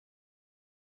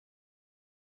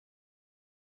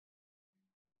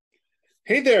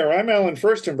Hey there, I'm Alan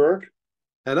Furstenberg,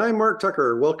 And I'm Mark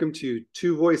Tucker. Welcome to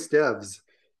Two Voice Devs.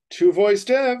 Two Voice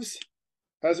Devs.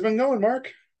 How's it been going,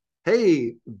 Mark?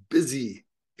 Hey, busy,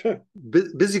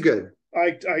 busy good.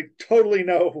 I totally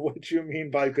know what you mean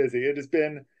by busy. It has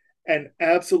been an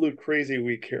absolute crazy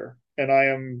week here, and I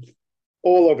am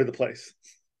all over the place.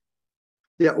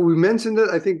 Yeah, we mentioned it,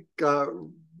 I think,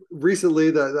 recently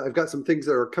that I've got some things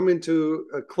that are coming to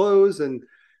a close, and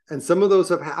some of those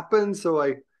have happened. So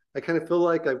I kind of feel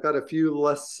like I've got a few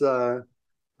less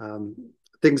um,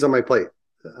 things on my plate.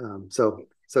 So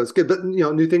it's good, but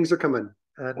new things are coming,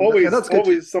 and Always, that's good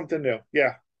too. always something new.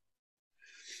 Yeah.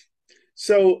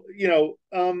 So,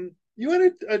 you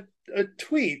had a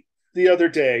tweet the other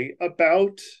day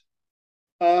about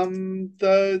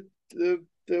the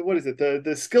what is it?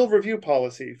 The skill review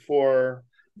policy for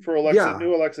Alexa Yeah,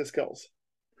 new Alexa skills.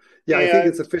 yeah, I think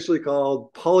it's And officially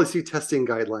called policy testing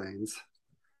guidelines.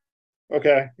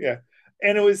 okay, yeah.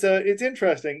 And it's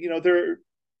interesting,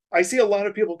 I see a lot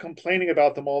of people complaining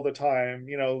about them all the time.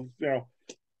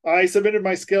 I submitted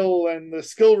my skill and the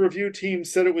skill review team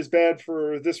said it was bad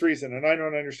for this reason and I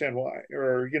don't understand why.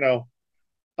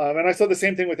 And I saw the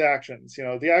same thing with actions.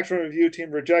 The action review team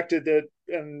rejected it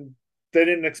and they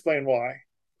didn't explain why.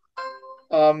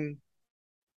 Um,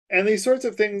 and these sorts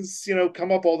of things,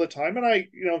 come up all the time.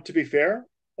 And to be fair,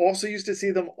 also used to see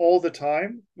them all the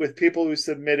time with people who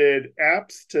submitted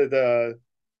apps to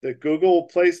the Google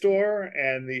Play Store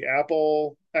and the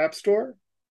Apple App Store.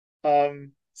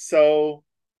 So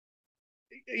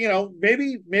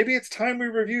maybe it's time we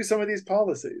review some of these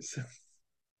policies.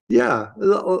 Yeah,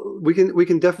 we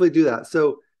can definitely do that.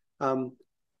 So um,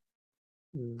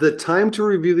 the time to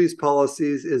review these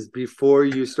policies is before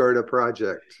you start a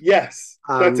project, Yes,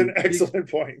 that's an um, excellent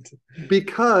point.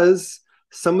 because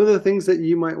some of the things that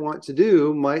you might want to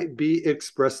do might be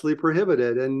expressly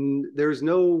prohibited, and there's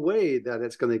no way that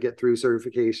it's going to get through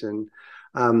certification.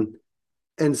 Um,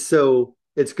 and so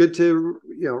it's good to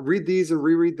read these and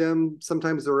reread them.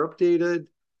 Sometimes they're updated.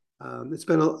 It's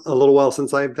been a little while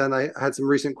since I've done. I had some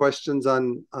recent questions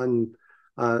on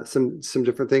some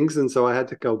different things, and so I had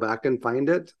to go back and find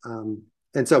it.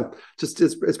 And so just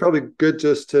it's probably good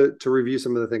just to review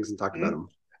some of the things and talk about Mhm. them.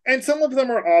 And some of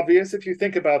them are obvious if you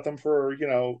think about them for,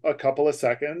 a couple of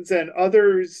seconds, and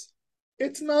others,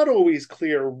 it's not always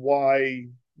clear why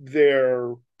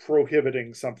they're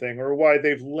prohibiting something or why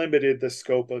they've limited the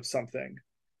scope of something.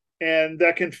 And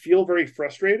that can feel very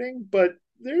frustrating, but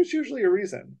there's usually a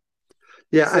reason.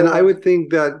 Yeah, and So, I would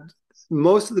think that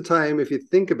most of the time, if you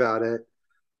think about it,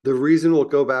 the reason will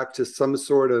go back to some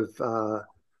sort of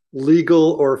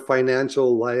legal or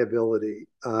financial liability.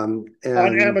 on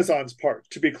And Amazon's part,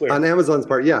 to be on clear. Amazon's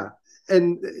part, yeah.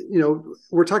 And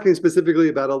we're talking specifically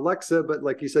about Alexa, but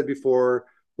like you said before,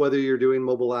 whether you're doing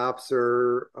mobile apps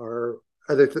or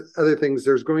other things,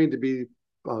 there's going to be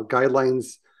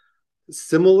guidelines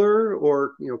similar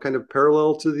or kind of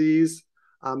parallel to these.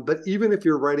 But even if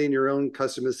you're writing your own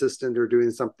custom assistant or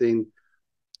doing something,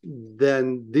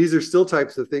 then these are still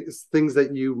types of things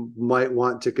that you might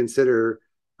want to consider.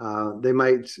 They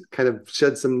might kind of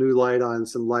shed some new light on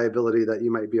some liability that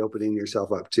you might be opening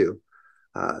yourself up to.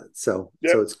 So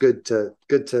Yep. it's good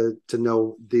to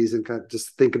know these and kind of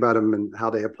just think about them and how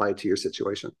they apply to your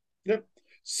situation. Yep.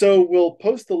 So we'll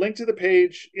post the link to the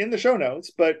page in the show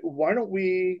notes, but why don't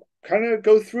we kind of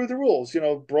go through the rules?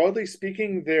 Broadly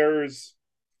speaking, there's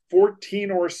 14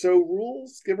 or so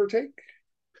rules, give or take.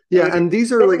 Yeah, and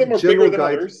these are Some of like them are bigger general than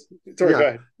guide. others. Sorry, go Yeah,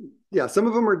 ahead. yeah. Some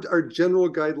of them are general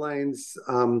guidelines,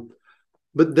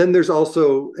 but then there's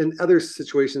also in other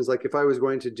situations, like if I was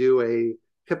going to do a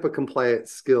HIPAA compliant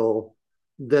skill,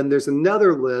 then there's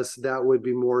another list that would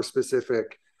be more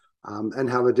specific and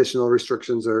have additional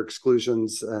restrictions or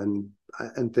exclusions and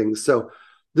things. So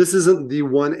this isn't the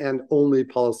one and only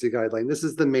policy guideline. This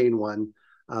is the main one.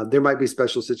 There might be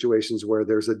special situations where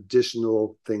there's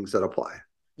additional things that apply.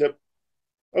 Yep.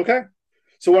 Okay.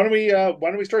 So why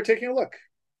don't we start taking a look?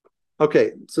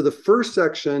 Okay, so the first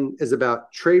section is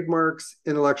about trademarks,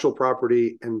 intellectual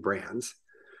property, and brands.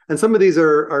 And some of these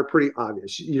are pretty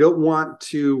obvious. You don't want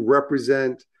to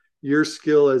represent your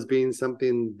skill as being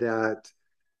something that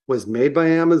was made by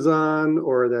Amazon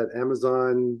or that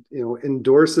Amazon,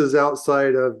 endorses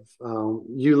outside of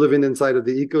you living inside of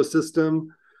the ecosystem.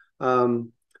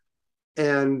 Um,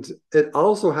 and it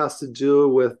also has to do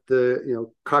with the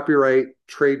copyright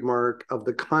trademark of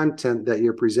the content that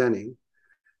you're presenting.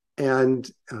 And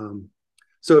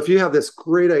so if you have this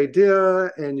great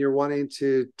idea and you're wanting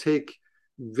to take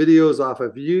videos off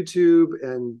of YouTube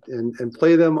and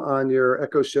play them on your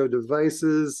Echo Show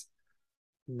devices,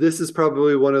 this is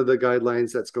probably one of the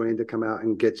guidelines that's going to come out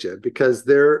and get you because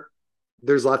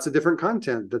there's lots of different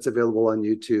content that's available on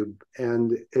YouTube,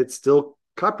 and it's still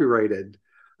copyrighted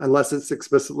unless it's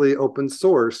explicitly open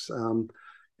source.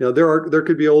 There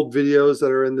could be old videos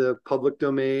that are in the public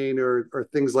domain or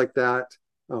things like that,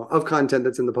 of content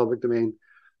that's in the public domain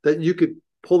that you could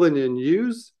pull in and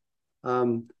use.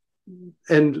 Um,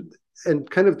 and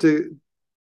kind of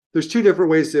there's two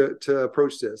different ways to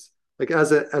approach this. Like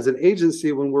as an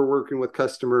agency, when we're working with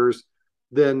customers,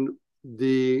 then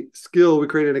the skill, we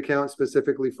create an account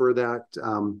specifically for that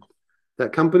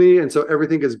company, and so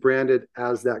everything is branded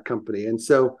as that company. And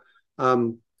so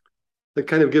that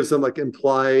kind of gives them like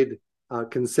implied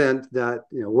consent that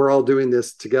we're all doing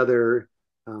this together.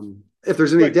 If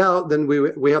there's any doubt, then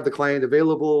we have the client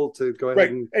available to go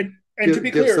ahead and to be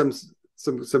clear,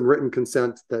 some written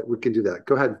consent that we can do that.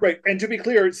 Go ahead. Right, and to be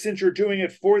clear, since you're doing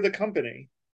it for the company,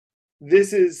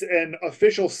 this is an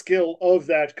official skill of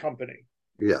that company.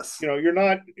 Yes. You're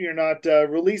not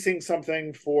releasing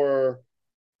something for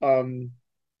some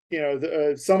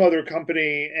other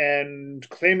company and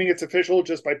claiming it's official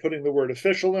just by putting the word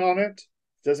official on it.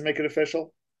 Doesn't make it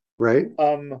official. Right.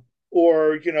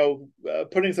 Or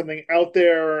putting something out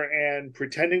there and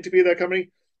pretending to be that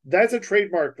company. That's a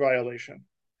trademark violation.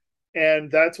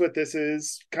 And that's what this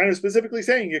is kind of specifically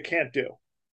saying you can't do.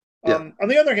 Yeah. On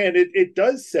the other hand, it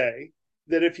does say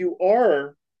that if you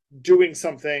are doing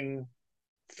something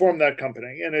from that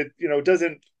company and it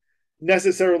doesn't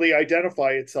necessarily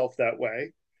identify itself that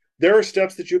way, there are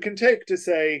steps that you can take to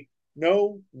say,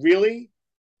 no, really,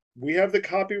 we have the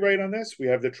copyright on this, we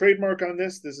have the trademark on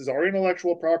this, this is our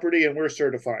intellectual property, and we're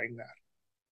certifying that.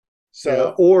 So,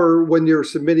 yeah. Or when you're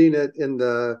submitting it in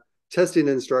the testing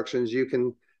instructions, you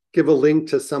can give a link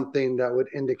to something that would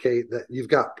indicate that you've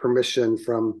got permission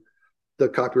from the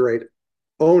copyright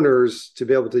owners to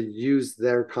be able to use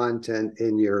their content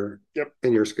in your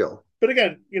skill. But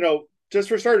again, just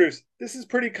for starters, this is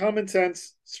pretty common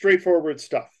sense, straightforward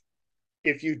stuff.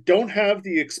 If you don't have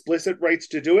the explicit rights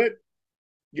to do it,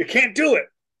 you can't do it.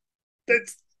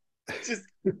 That's just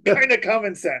kind of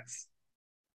common sense.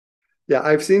 Yeah,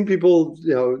 I've seen people,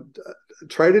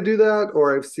 try to do that,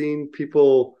 or I've seen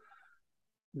people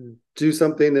do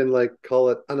something and like call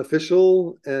it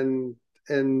unofficial, and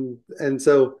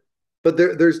so, but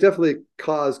there's definitely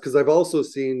cause, because I've also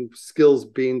seen skills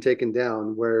being taken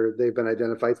down where they've been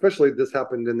identified. Especially this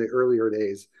happened in the earlier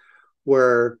days,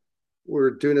 where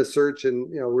we're doing a search and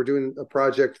we're doing a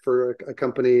project for a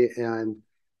company, and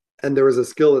there was a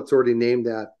skill that's already named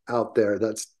that out there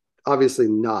that's obviously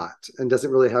not, and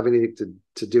doesn't really have anything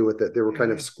to do with it. They were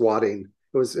kind of squatting.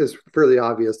 It was fairly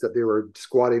obvious that they were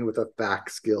squatting with a back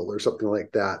skill or something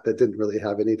like that didn't really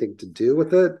have anything to do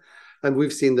with it. And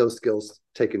we've seen those skills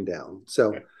taken down.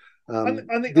 So on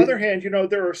the other hand,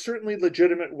 there are certainly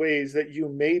legitimate ways that you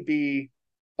may be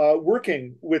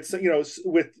working with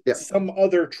some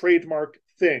other trademark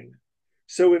thing.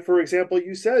 So if, for example,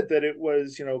 you said that it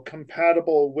was,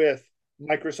 compatible with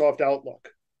Microsoft Outlook,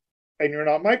 and you're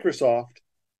not Microsoft,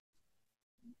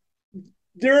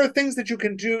 there are things that you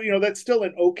can do, that's still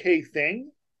an okay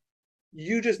thing.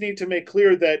 You just need to make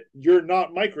clear that you're not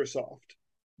Microsoft,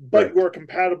 but you're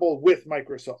compatible with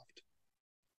Microsoft.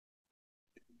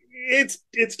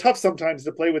 It's tough sometimes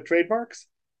to play with trademarks,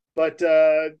 but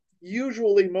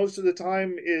usually most of the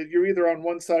time you're either on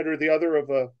one side or the other of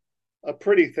a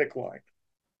pretty thick line.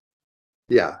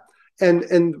 Yeah. And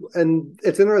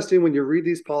it's interesting when you read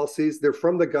these policies, they're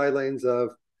from the guidelines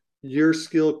of your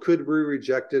skill could be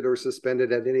rejected or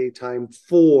suspended at any time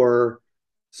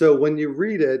so when you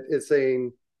read it, it's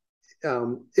saying,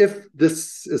 if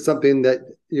this is something that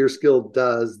your skill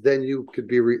does, then you could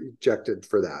be rejected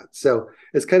for that. So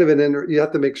it's kind of you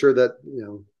have to make sure that,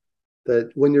 that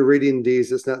when you're reading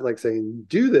these, it's not like saying,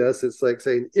 do this. It's like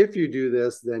saying, if you do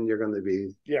this, then you're going to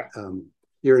be,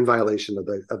 you're in violation of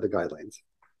the guidelines.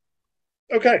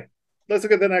 Okay, let's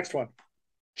look at the next one.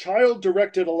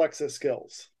 Child-directed Alexa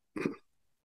skills.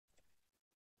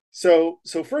 So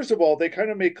first of all, they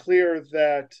kind of make clear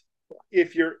that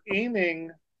if you're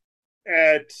aiming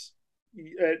at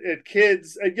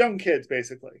kids, at young kids,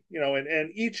 basically,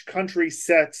 and each country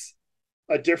sets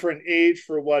a different age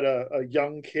for what a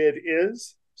young kid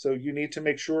is. So you need to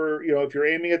make sure, if you're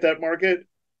aiming at that market,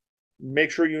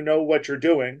 make sure you know what you're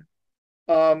doing.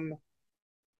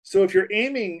 So if you're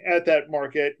aiming at that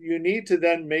market, you need to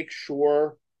then make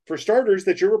sure, for starters,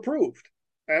 that you're approved.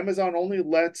 Amazon only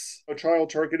lets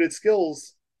child-targeted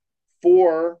skills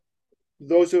for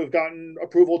those who have gotten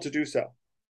approval to do so.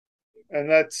 And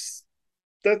that's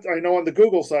I know on the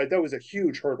Google side, that was a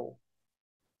huge hurdle.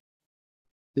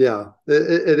 Yeah,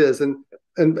 it is. And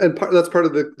that's part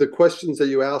of the questions that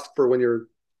you ask for when you're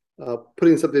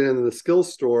putting something in the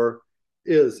skills store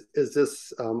is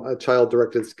this a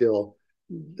child-directed skill?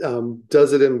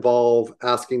 Does it involve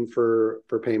asking for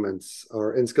payments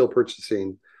or in-skill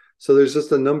purchasing? So there's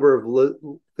just a number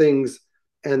of things,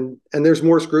 and there's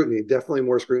more scrutiny, definitely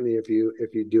more scrutiny if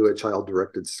you do a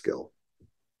child-directed skill.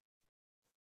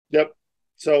 Yep.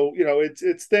 So,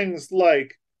 it's things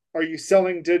like, are you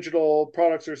selling digital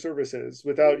products or services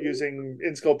without using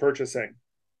in-skill purchasing?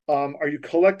 Are you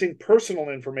collecting personal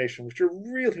information, which you're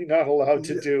really not allowed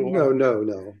to do? No.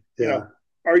 You Yeah. know,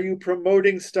 are you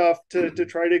promoting stuff to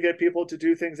try to get people to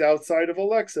do things outside of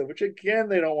Alexa, which again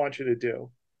they don't want you to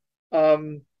do?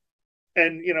 Um,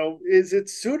 and is it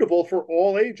suitable for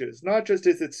all ages? Not just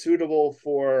is it suitable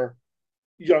for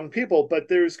young people, but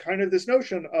there's kind of this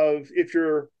notion of if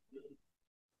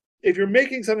you're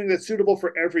making something that's suitable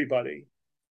for everybody,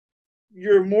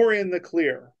 you're more in the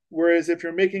clear. Whereas if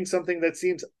you're making something that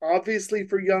seems obviously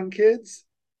for young kids,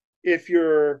 if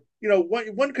you're,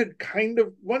 one could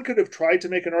have tried to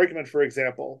make an argument, for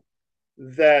example,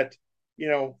 that,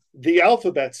 the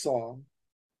alphabet song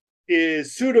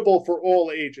is suitable for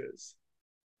all ages.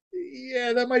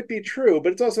 Yeah, that might be true,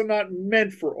 but it's also not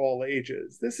meant for all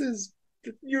ages.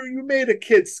 You made a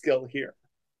kid's skill here.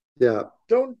 Yeah.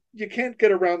 You can't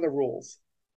get around the rules.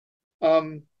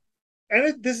 Um,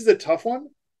 this is a tough one.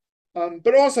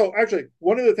 But also, actually,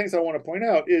 one of the things I want to point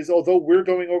out is although we're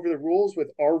going over the rules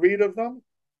with our read of them,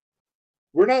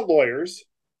 we're not lawyers.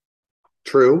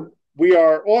 True. We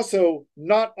are also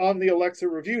not on the Alexa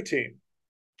review team.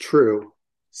 True.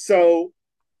 So,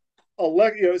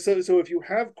 so if you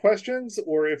have questions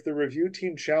or if the review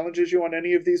team challenges you on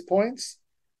any of these points,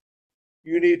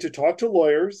 you need to talk to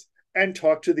lawyers and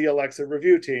talk to the Alexa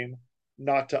review team,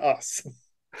 not to us.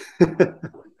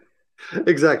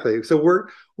 Exactly. So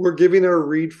we're giving our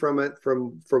read from it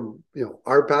from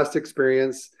our past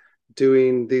experience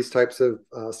doing these types of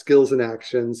skills and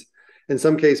actions. In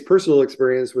some case, personal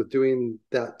experience with doing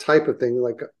that type of thing.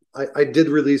 Like I did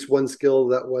release one skill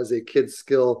that was a kid's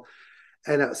skill,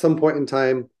 and at some point in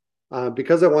time,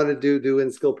 because I wanted to do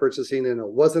in-skill purchasing and it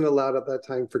wasn't allowed at that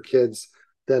time for kids,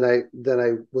 then I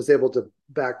was able to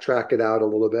backtrack it out a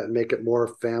little bit and make it more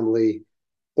family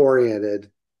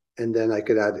oriented, and then I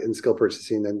could add in-skill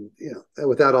purchasing and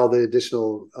without all the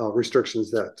additional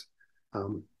restrictions that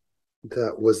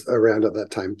that was around at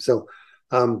that time. So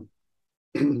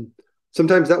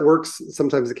sometimes that works,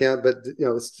 sometimes it can't, but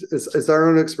it's our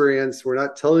own experience. We're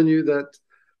not telling you that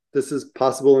this is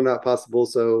possible or not possible.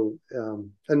 So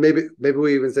and maybe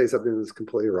we even say something that's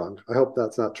completely wrong. I hope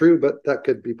that's not true, but that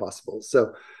could be possible.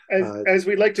 So as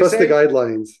we like to trust say, the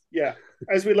guidelines. Yeah,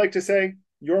 as we like to say,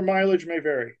 your mileage may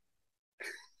vary.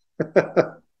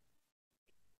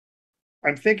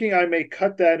 I'm thinking I may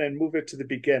cut that and move it to the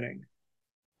beginning.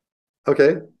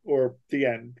 Okay. Or the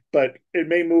end, but it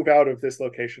may move out of this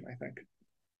location, I think.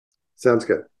 Sounds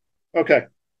good. Okay.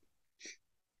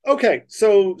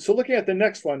 So looking at the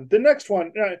next one,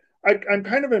 I'm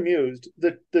kind of amused.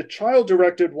 The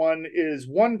child-directed one is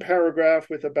one paragraph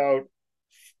with about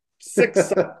 6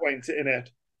 subpoints in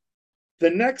it. The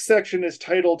next section is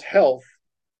titled Health.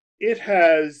 It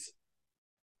has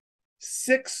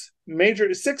 6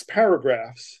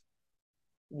 paragraphs,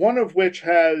 one of which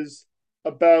has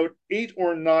about 8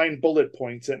 or 9 bullet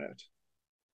points in it.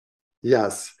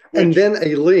 Yes. And then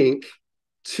a link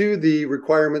to the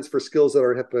requirements for skills that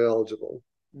are HIPAA eligible.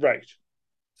 Right.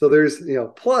 So there's,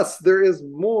 plus there is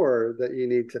more that you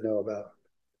need to know about.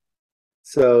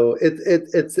 So it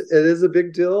is a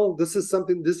big deal. This is a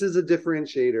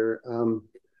differentiator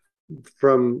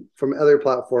from other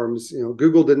platforms.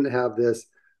 Google didn't have this,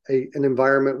 an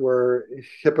environment where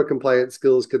HIPAA compliant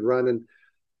skills could run. And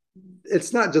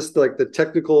it's not just like the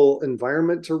technical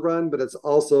environment to run, but it's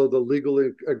also the legal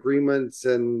agreements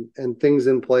and things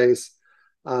in place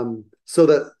so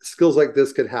that skills like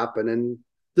this could happen. And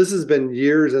this has been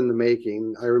years in the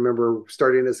making. I remember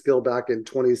starting a skill back in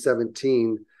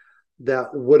 2017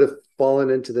 that would have fallen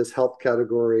into this health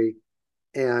category,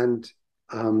 and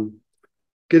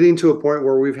getting to a point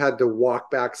where we've had to walk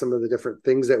back some of the different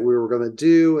things that we were going to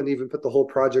do and even put the whole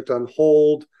project on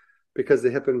hold because the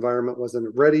HIPAA environment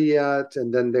wasn't ready yet.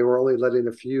 And then they were only letting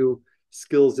a few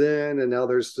skills in, and now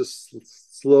there's just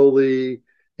slowly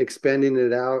expanding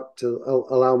it out to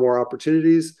allow more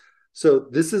opportunities. So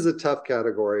this is a tough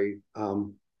category.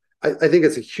 I think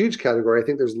it's a huge category. I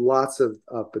think there's lots of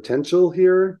potential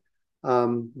here.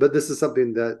 But this is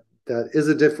something that is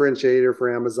a differentiator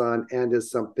for Amazon and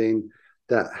is something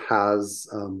that has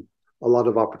a lot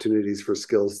of opportunities for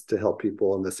skills to help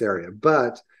people in this area.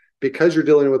 But because you're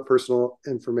dealing with personal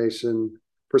information,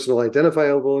 personal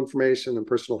identifiable information, and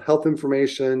personal health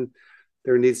information,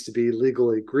 There needs to be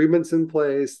legal agreements in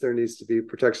place. There needs to be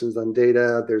protections on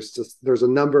data. There's a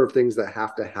number of things that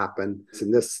have to happen.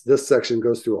 And this section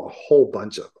goes through a whole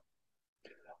bunch of them.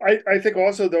 I think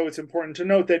also, though, it's important to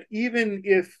note that even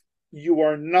if you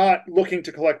are not looking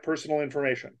to collect personal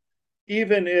information,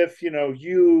 even if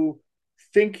you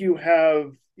think you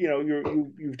have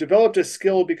you've developed a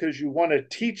skill because you want to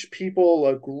teach people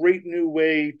a great new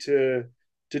way to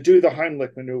do the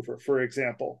Heimlich maneuver, for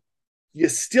example, you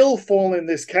still fall in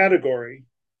this category,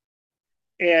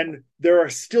 and there are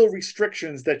still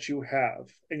restrictions that you have,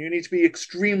 and you need to be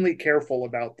extremely careful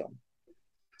about them.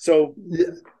 So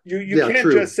you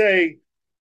can't just say,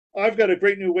 I've got a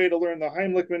great new way to learn the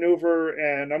Heimlich maneuver,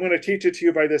 and I'm going to teach it to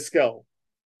you by this skill.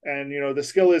 And, the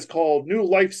skill is called new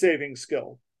life-saving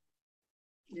skill.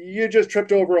 You just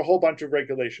tripped over a whole bunch of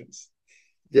regulations.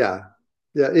 Yeah,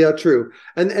 true.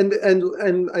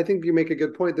 And I think you make a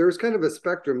good point. There's kind of a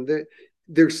spectrum.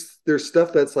 There's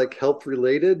stuff that's like health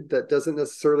related that doesn't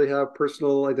necessarily have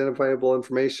personal identifiable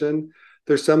information.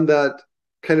 There's some that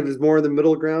kind of is more in the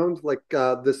middle ground, like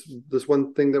this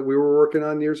one thing that we were working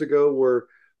on years ago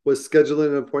was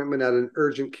scheduling an appointment at an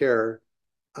urgent care.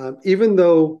 Even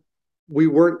though we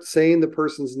weren't saying the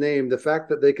person's name, the fact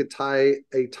that they could tie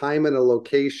a time and a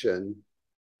location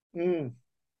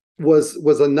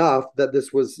was enough that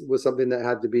this was something that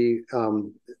had to be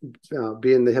in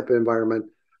the HIPAA environment.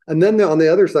 And then on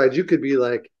the other side, you could be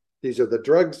like, these are the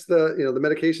drugs, the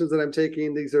medications that I'm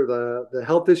taking. These are the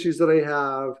health issues that I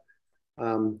have.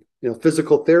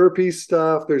 Physical therapy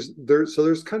stuff.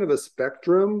 There's kind of a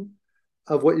spectrum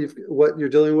of what you're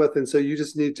dealing with, and so you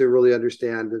just need to really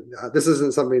understand this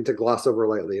isn't something to gloss over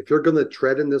lightly. If you're going to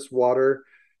tread in this water,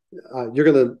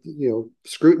 you're going to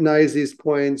scrutinize these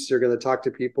points. You're going to talk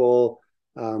to people.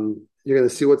 You're going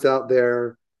to see what's out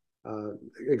there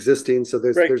existing. So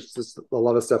there's just a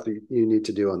lot of stuff that you need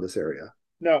to do on this area.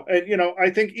 No, and I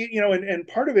think and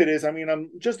part of it is, I'm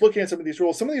just looking at some of these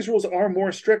rules. Some of these rules are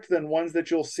more strict than ones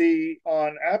that you'll see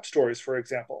on app stores, for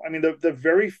example. The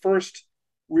very first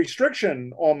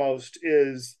restriction almost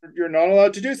is you're not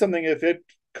allowed to do something if it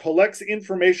collects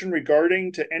information regarding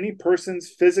to any person's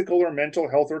physical or mental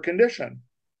health or condition.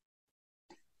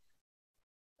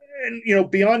 And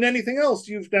beyond anything else,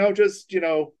 you've now just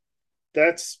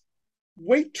that's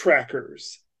weight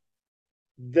trackers,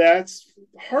 that's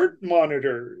heart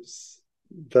monitors,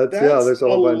 that's there's a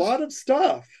lot of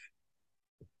stuff.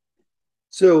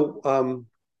 So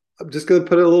I'm just going to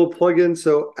put a little plug in.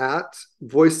 So at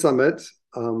Voice Summit,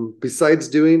 besides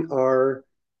doing our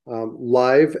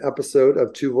live episode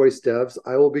of Two Voice Devs,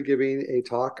 I will be giving a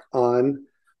talk on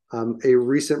a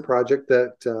recent project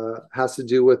that has to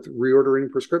do with reordering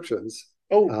prescriptions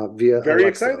via very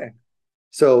Alexa. Exciting.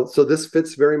 So this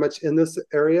fits very much in this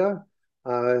area.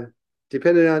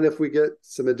 Depending on if we get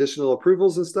some additional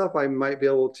approvals and stuff, I might be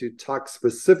able to talk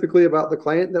specifically about the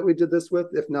client that we did this with.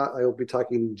 If not, I will be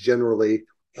talking generally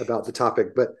about the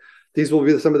topic. But these will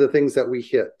be some of the things that we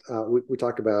hit. We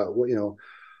talk about,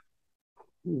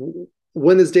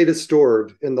 when is data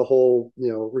stored in the whole,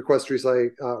 request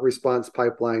response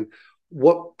pipeline?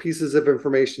 What pieces of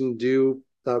information do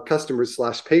customers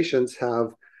 / patients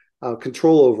have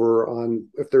control over on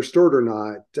if they're stored or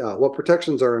not? What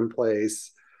protections are in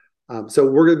place? So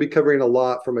we're going to be covering a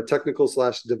lot from a technical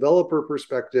 / developer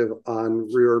perspective on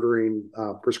reordering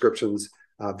prescriptions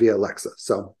via Alexa.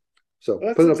 So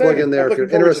putting a plug in there if you're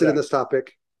interested in this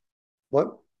topic.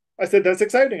 What? I said that's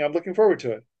exciting. I'm looking forward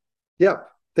to it. Yeah,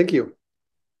 thank you.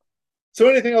 So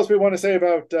anything else we want to say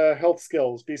about health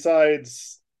skills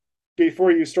besides,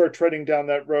 before you start treading down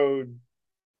that road,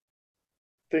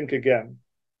 think again?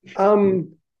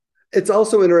 It's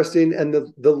also interesting, and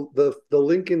the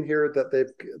link in here that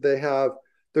they have,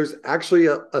 there's actually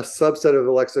a subset of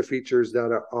Alexa features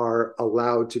that are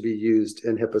allowed to be used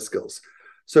in HIPAA skills.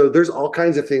 So there's all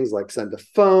kinds of things like send a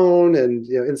phone and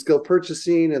in-skill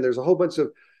purchasing, and there's a whole bunch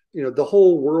of the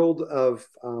whole world of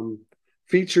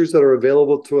features that are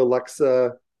available to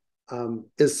Alexa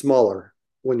is smaller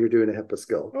when you're doing a HIPAA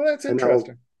skill. Oh, that's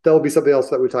interesting. That'll be something else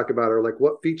that we talk about, or like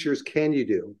what features can you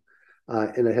do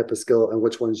in a HIPAA skill and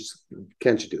which ones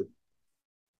can't you do.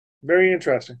 Very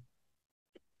interesting.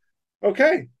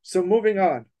 Okay, so moving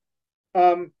on.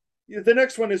 The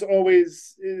next one is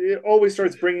always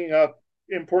starts bringing up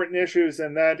important issues,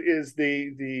 and that is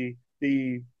the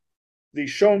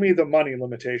show me the money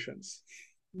limitations.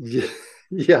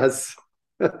 Yes.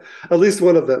 At least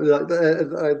one of them.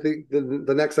 I think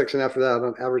the next section after that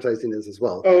on advertising is as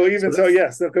well. Oh,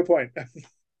 yes, no, good point.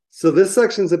 So this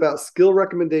section is about skill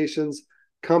recommendations,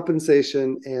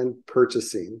 compensation, and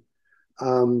purchasing.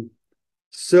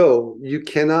 So you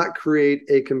cannot create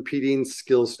a competing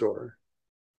skill store.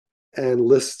 and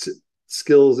list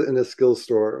skills in a skill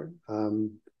store.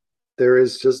 There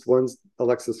is just one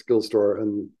Alexa skill store,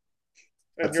 and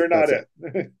and you're not that's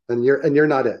it. it. And you're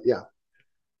not it. Yeah.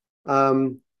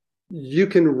 You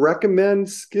can recommend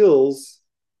skills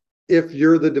if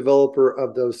you're the developer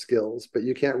of those skills, but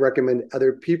you can't recommend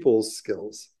other people's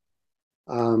skills.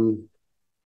 Um,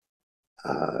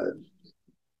 uh,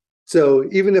 so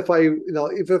even if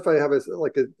if I have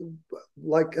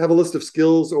have a list of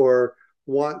skills or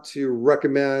want to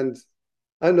recommend,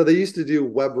 I don't know, they used to do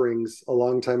web rings a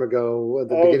long time ago at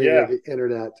the Oh beginning of yeah. the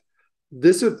internet.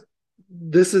 This would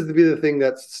this is to be the thing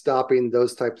that's stopping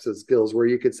those types of skills where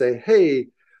you could say, hey,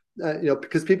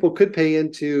 because people could pay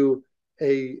into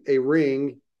a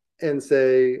ring and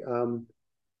say,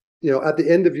 at the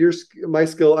end of my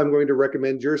skill, I'm going to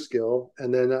recommend your skill,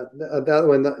 and then that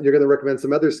one you're going to recommend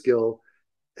some other skill,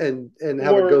 and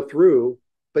have it go Or through.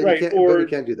 But right, you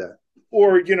can't do that.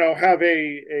 or have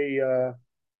a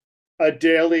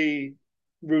daily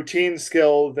routine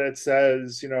skill that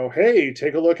says, hey,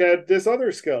 take a look at this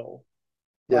other skill,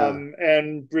 Yeah.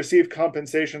 and receive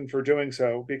compensation for doing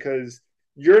so, because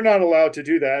you're not allowed to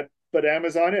do that, but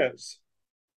Amazon is.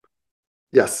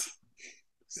 Yes.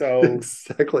 So,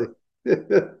 Exactly.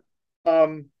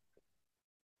 um,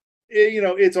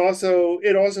 it also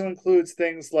includes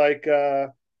things like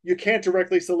you can't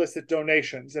directly solicit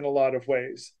donations in a lot of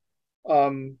ways.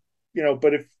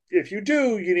 But if you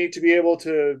do, you need to be able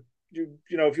to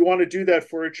if you want to do that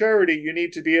for a charity, you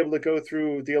need to be able to go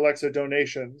through the Alexa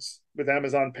donations with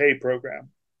Amazon Pay program.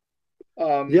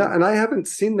 Yeah, and I haven't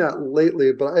seen that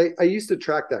lately, but I used to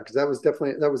track that because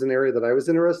that was an area that I was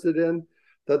interested in.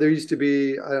 That there used to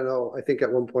be, I don't know, I think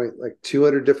at one point like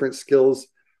 200 different skills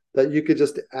that you could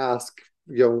just ask,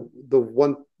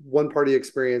 the one party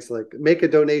experience, like make a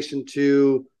donation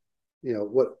to,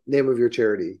 what name of your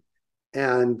charity,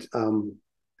 and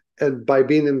by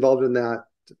being involved in that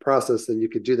process, then you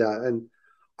could do that. And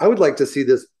I would like to see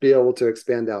this be able to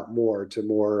expand out more to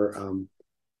more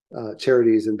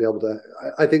charities and be able to.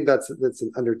 I think that's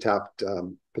an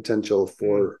undertapped potential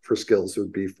for skills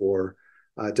would be for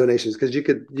donations, because you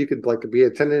could like be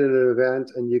attending an event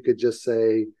and you could just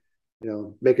say,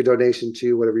 make a donation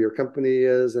to whatever your company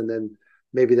is, and then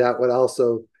maybe that would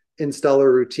also install a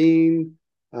routine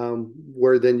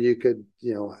where then you could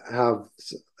have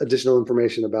additional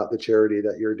information about the charity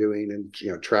that you're doing, and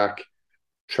track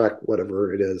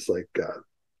whatever it is, like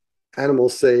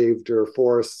animals saved or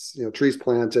forests, trees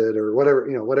planted or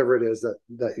whatever it is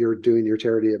that you're doing your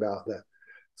charity about. That,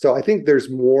 so I think there's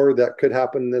more that could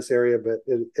happen in this area, but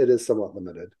it is somewhat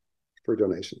limited for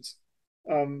donations.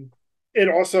 It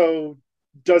also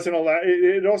doesn't allow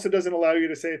you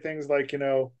to say things like,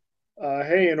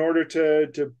 hey, in order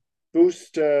to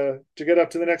boost to get up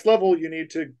to the next level, you need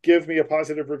to give me a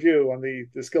positive review on the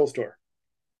skill store.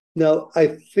 Now,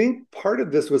 I think part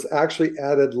of this was actually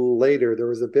added later. There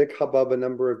was a big hubbub a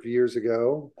number of years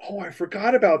ago. Oh, I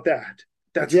forgot about that.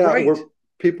 That's Yeah, right. where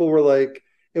people were like,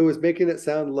 it was making it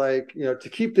sound like, to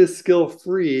keep this skill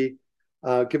free,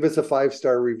 give us a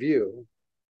 5-star review.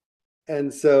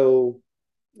 And so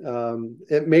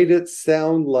it made it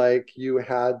sound like you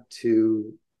had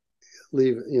to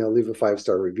leave a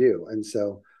 5-star review. And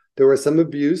so there was some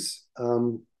abuse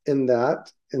in the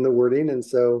wording. And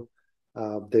so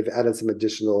they've added some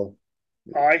additional.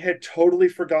 I had totally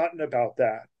forgotten about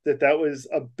that was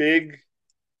a big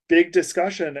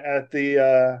discussion at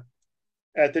the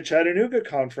Chattanooga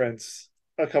conference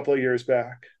a couple of years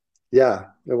back. Yeah,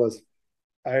 it was.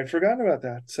 I had forgotten about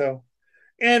that. So,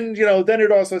 and then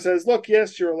it also says, look,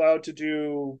 yes, you're allowed to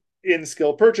do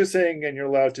in-skill purchasing, and you're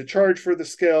allowed to charge for the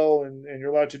skill, and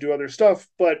you're allowed to do other stuff,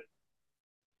 but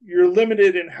you're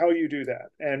limited in how you do that.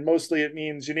 And mostly it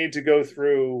means you need to go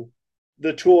through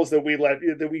the tools that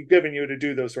we've given you to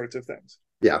do those sorts of things.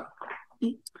 Yeah.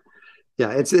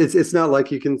 Yeah, it's not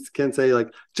like you can say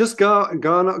like, just go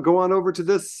on over to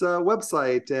this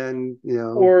website and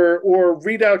or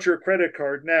read out your credit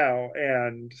card now,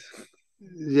 and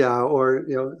yeah, or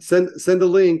send a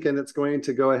link and it's going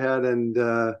to go ahead and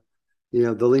the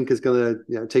link is going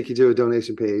to take you to a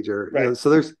donation page, or right.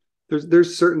 So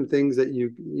there's certain things that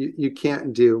you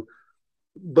can't do,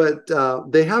 but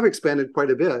they have expanded quite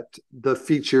a bit the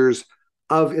features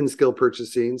of in-skill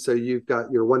purchasing. So you've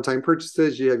got your one-time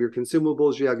purchases, you have your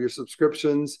consumables, you have your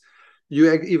subscriptions,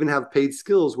 you even have paid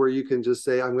skills where you can just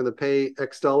say, I'm going to pay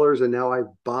X dollars and now I've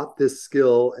bought this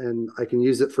skill and I can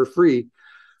use it for free.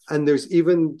 And there's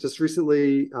even just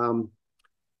recently it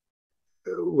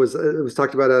was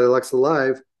talked about at Alexa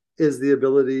Live, is the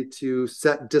ability to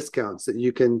set discounts that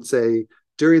you can say,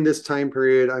 during this time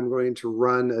period, I'm going to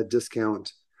run a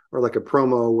discount or like a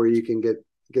promo where you can get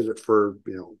get it for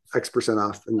X%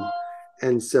 off,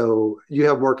 and so you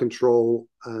have more control,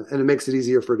 and it makes it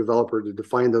easier for a developer to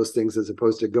define those things as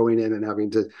opposed to going in and having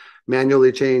to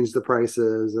manually change the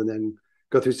prices and then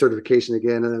go through certification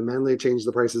again and then manually change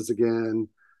the prices again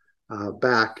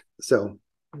back. So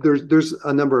there's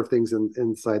a number of things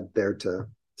inside there to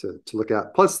look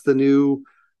at. Plus the new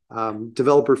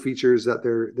developer features that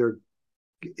they're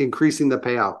increasing the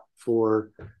payout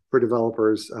for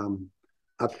developers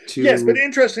up to. Yes, but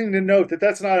interesting to note that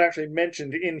that's not actually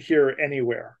mentioned in here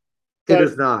anywhere. It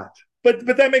is not. But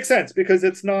that makes sense because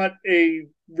it's not a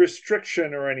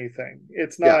restriction or anything.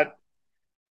 It's not.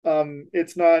 Yeah.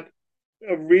 It's not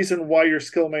a reason why your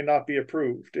skill may not be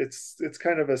approved. It's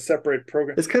kind of a separate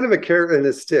program. It's kind of a carrot and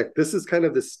a stick. This is kind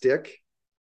of the stick.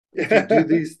 If you do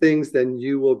these things, then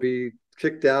you will be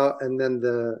kicked out. And then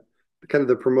the kind of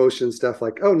the promotion stuff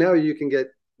like, oh, now you can get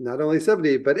not only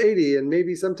 70, but 80 and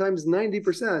maybe sometimes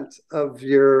 90% of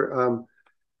your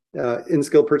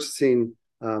in-skill purchasing.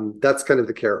 That's kind of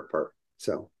the carrot part.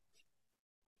 So.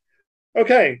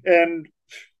 Okay. And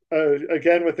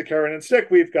again, with the carrot and stick,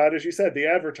 we've got, as you said, the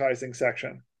advertising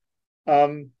section.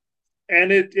 And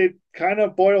it kind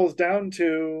of boils down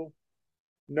to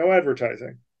no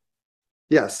advertising.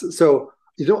 Yes. So,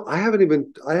 I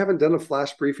haven't done a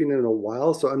flash briefing in a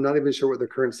while, so I'm not even sure what the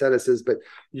current status is, but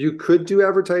you could do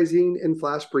advertising in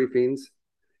flash briefings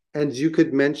and you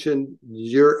could mention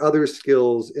your other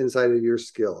skills inside of your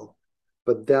skill,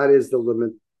 but that is the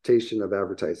limitation of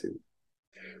advertising.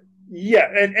 Yeah,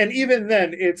 and even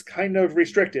then, it's kind of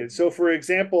restricted. So, for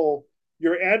example,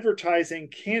 your advertising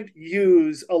can't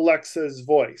use Alexa's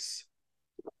voice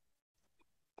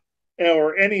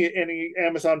or any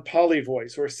Amazon Polly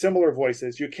voice or similar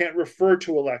voices. You can't refer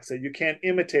to Alexa. You can't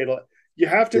imitate it. You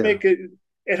have to make it.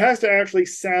 It has to actually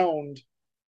sound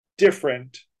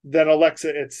different than Alexa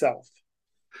itself.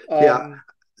 Yeah,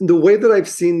 the way that I've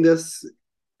seen this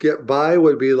get by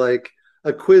would be like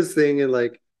a quiz thing and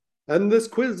like. And this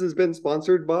quiz has been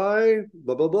sponsored by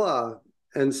blah, blah, blah.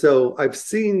 And so I've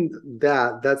seen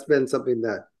that. That's been something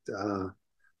that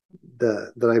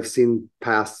that I've seen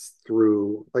pass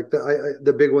through. Like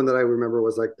the big one that I remember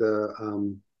was like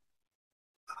the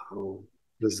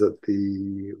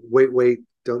the Wait,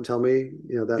 Don't Tell Me,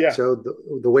 that show,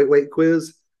 the Wait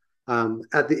quiz.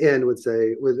 At the end would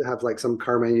have like some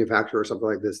car manufacturer or something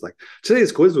like this. Like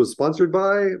today's quiz was sponsored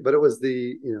by, but it was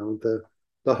the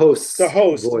host,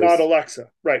 voice. Not Alexa,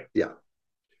 right? Yeah.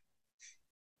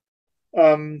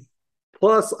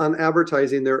 Plus, on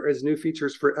advertising, there is new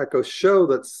features for Echo Show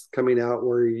that's coming out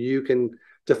where you can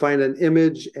define an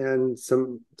image and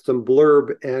some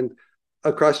blurb, and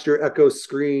across your Echo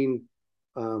screen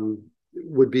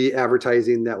would be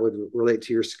advertising that would relate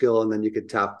to your skill, and then you could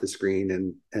tap the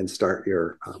screen and start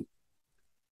your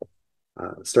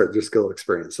skill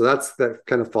experience. So that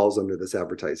kind of falls under this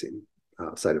advertising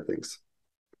side of things.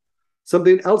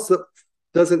 Something else that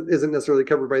isn't necessarily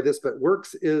covered by this, but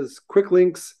works is quick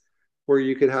links, where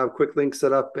you could have quick links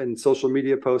set up in social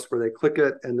media posts where they click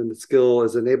it and then the skill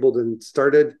is enabled and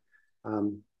started.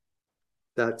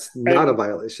 That's not a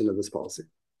violation of this policy.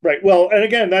 Right. Well, and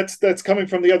again, that's coming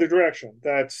from the other direction.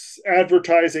 That's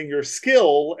advertising your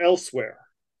skill elsewhere.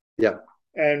 Yeah.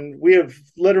 And we have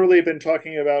literally been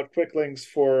talking about quick links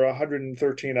for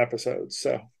 113 episodes.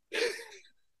 So.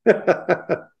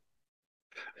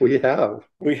 We have.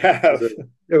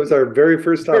 It was our very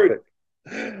first topic.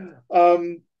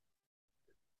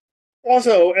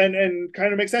 Also, and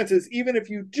kind of makes sense, is even if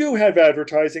you do have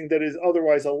advertising that is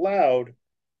otherwise allowed,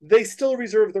 they still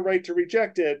reserve the right to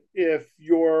reject it if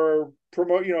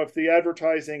if the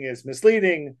advertising is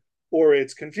misleading or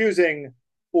it's confusing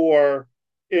or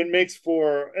it makes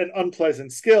for an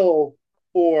unpleasant skill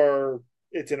or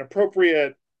it's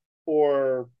inappropriate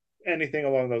or anything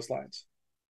along those lines.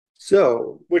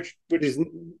 So,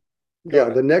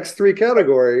 the next three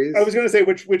categories. I was going to say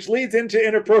which leads into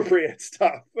inappropriate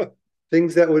stuff.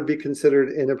 Things that would be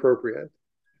considered inappropriate.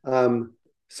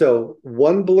 So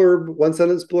one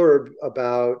sentence blurb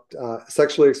about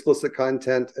sexually explicit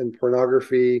content and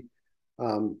pornography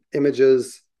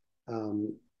images.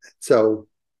 So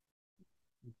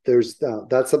there's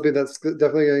that's something that's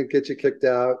definitely going to get you kicked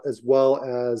out, as well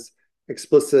as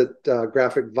explicit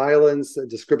graphic violence,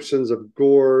 descriptions of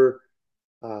gore.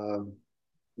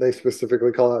 They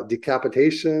specifically call out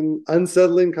decapitation,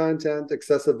 unsettling content,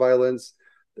 excessive violence,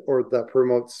 or that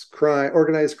promotes crime,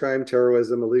 organized crime,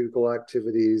 terrorism, illegal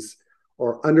activities,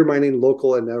 or undermining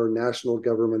local and or national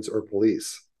governments or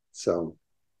police. So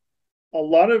a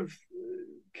lot of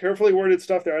carefully worded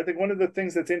stuff there. I think one of the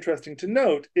things that's interesting to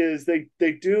note is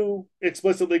they do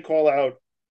explicitly call out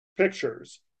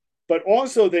pictures, but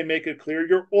also they make it clear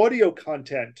your audio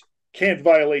content can't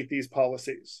violate these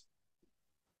policies.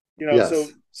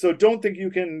 Yes. So don't think you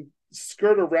can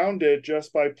skirt around it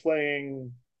just by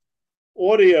playing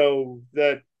audio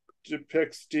that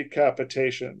depicts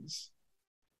decapitations.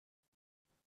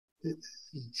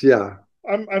 Yeah.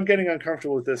 I'm getting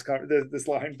uncomfortable with this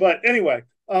line, but anyway,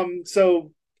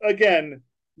 so again,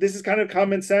 this is kind of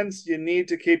common sense. You need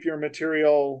to keep your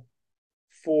material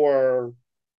for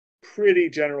pretty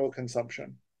general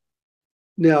consumption.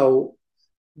 Now,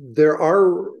 there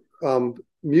are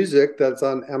music that's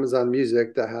on Amazon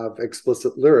Music that have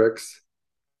explicit lyrics,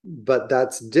 but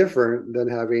that's different than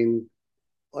having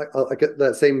like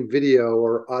that same video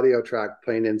or audio track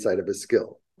playing inside of a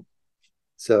skill.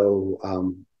 So,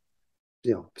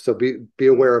 so be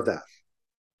aware of that.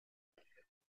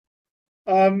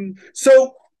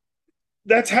 So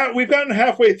that's how we've gotten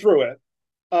halfway through it.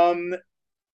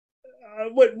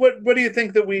 What do you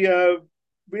think that we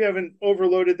haven't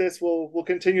overloaded this? We'll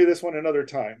continue this one another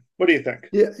time. What do you think?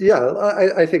 Yeah,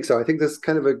 I think so. I think this is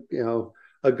kind of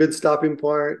a good stopping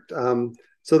point.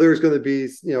 So there's going to be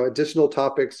additional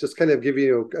topics. Just kind of give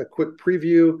you a quick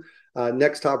preview.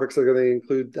 Next topics are going to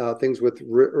include things with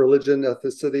religion,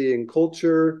 ethnicity, and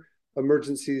culture,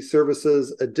 emergency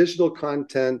services, additional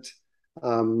content,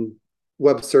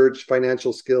 web search,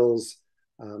 financial skills,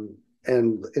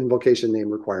 and invocation name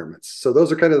requirements. So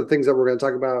those are kind of the things that we're going to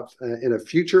talk about in a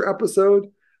future episode.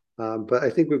 But I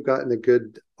think we've gotten a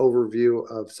good overview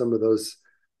of some of those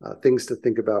things to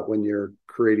think about when you're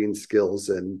creating skills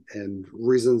and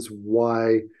reasons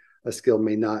why a skill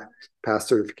may not pass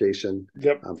certification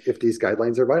if these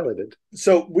guidelines are violated.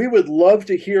 So we would love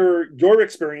to hear your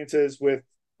experiences with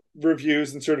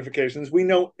reviews and certifications. We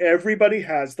know everybody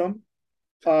has them,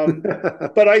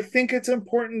 but I think it's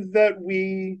important that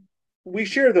we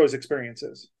share those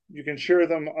experiences. You can share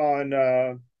them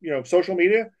on social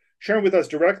media, share them with us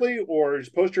directly, or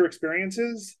just post your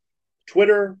experiences,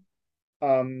 Twitter,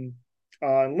 on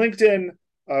LinkedIn.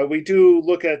 We do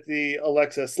look at the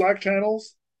Alexa Slack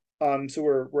channels, so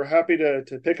we're happy to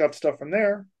pick up stuff from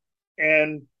there,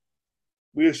 and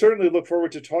we certainly look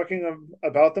forward to talking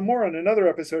about them more on another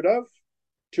episode of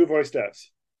Two Voice Devs.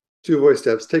 Two Voice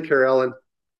Devs. Take care, Alan.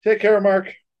 Take care,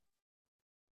 Mark.